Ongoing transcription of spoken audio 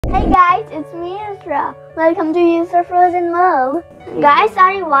Hey guys, it's me Yusra. Welcome to Yusra Frozen World. Guys,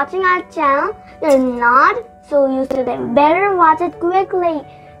 are you watching our channel? You're not, so you should better watch it quickly.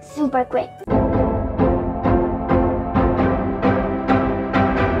 Super quick.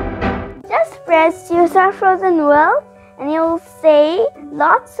 Just press Yusra Frozen World and you'll see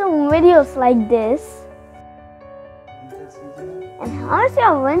lots of videos like this. And how's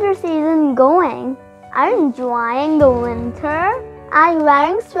your winter season going? Are you enjoying the winter? Are you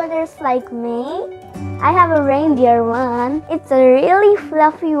wearing sweaters like me? I have a reindeer one. It's a really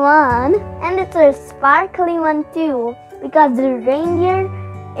fluffy one. And it's a sparkly one too. Because the reindeer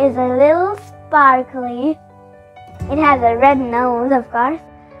is a little sparkly. It has a red nose, of course.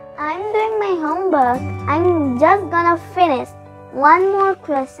 I'm doing my homework. I'm just gonna finish one more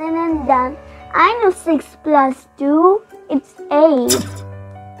question and done. I know 6 plus 2. It's 8.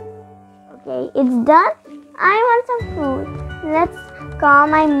 Okay, it's done. I want some food. Let's call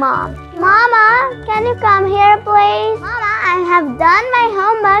my mom. Mama, can you come here please? Mama, I have done my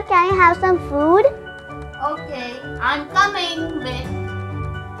homework. Can I have some food? Okay, I'm coming. Wait.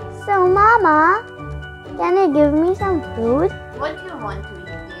 So Mama, can you give me some food? What do you want to eat,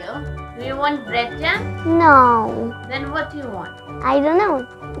 dear? Do you want bread jam? No. Then what do you want? I don't know.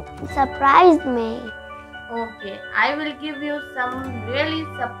 It surprised me. Okay, I will give you some really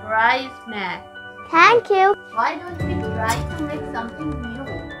surprise snack. Thank you. Why don't we try to make something new?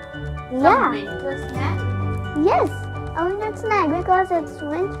 Yeah. Some winter snack? Yes. A winter snack because it's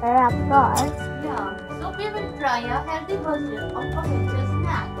winter, of course. Yeah. So we will try a healthy version of a winter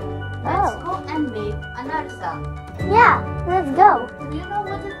snack. Let's go and make anarsa. Yeah, let's go. Do you know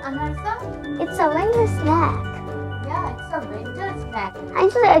what is anarsa? It's a winter snack. Yeah, it's a winter snack.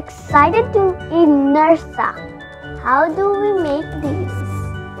 I'm so excited to eat narsa. How do we make these?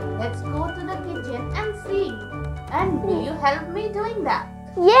 Let's go to the kitchen and see. And will you help me doing that?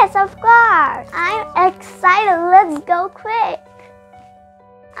 Yes, of course. I'm excited. Let's go quick.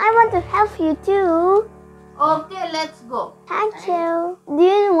 I want to help you too. Okay, let's go. Thank you. Do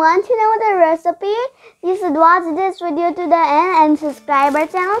you want to know the recipe? You should watch this video to the end and subscribe our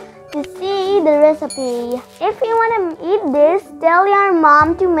channel to see the recipe. If you want to eat this, tell your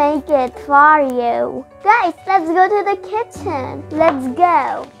mom to make it for you. Guys, let's go to the kitchen. Let's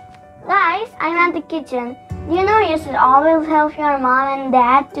go. Guys, I'm at the kitchen. You know you should always help your mom and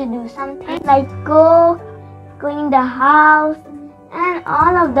dad to do something like cook, clean the house, and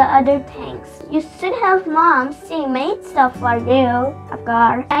all of the other things. You should help mom. She made stuff for you, of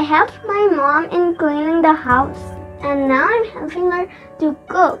course. I helped my mom in cleaning the house, and now I'm helping her to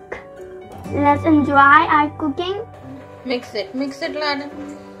cook. Let's enjoy our cooking. Mix it, lad.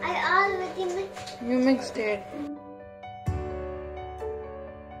 I already mixed. You mixed it.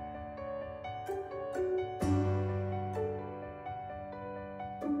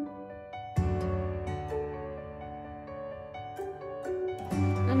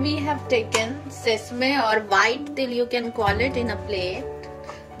 We have taken sesame or white till you can call it in a plate.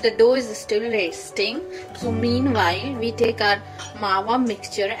 The dough is still resting. So meanwhile we take our mawa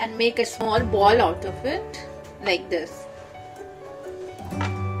mixture and make a small ball out of it like this.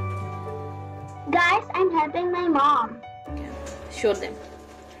 Guys, I'm helping my mom. Okay. Show them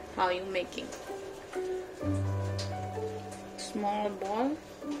how you making. Small ball.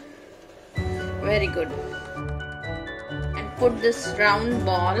 Very good. Put this round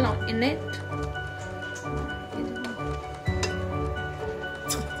ball in it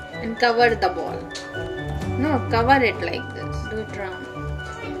and cover the ball. No, cover it like this. Do it round.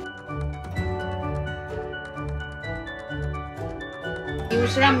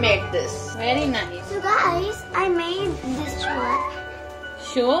 Yusra made this. Very nice. So guys, I made this one.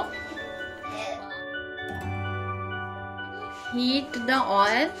 Show. Heat the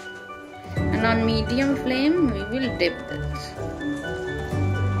oil. And on medium flame, we will dip this.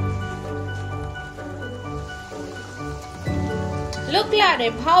 Look,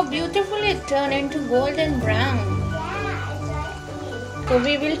 Larib, how beautiful it turned into golden brown. Yeah, exactly. So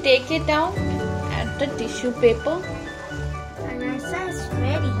we will take it out at the tissue paper. Anarsa is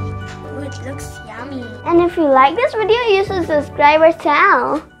ready. Oh, it looks yummy. And if you like this video, you should subscribe our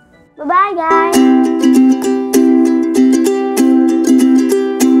channel. Bye-bye, guys.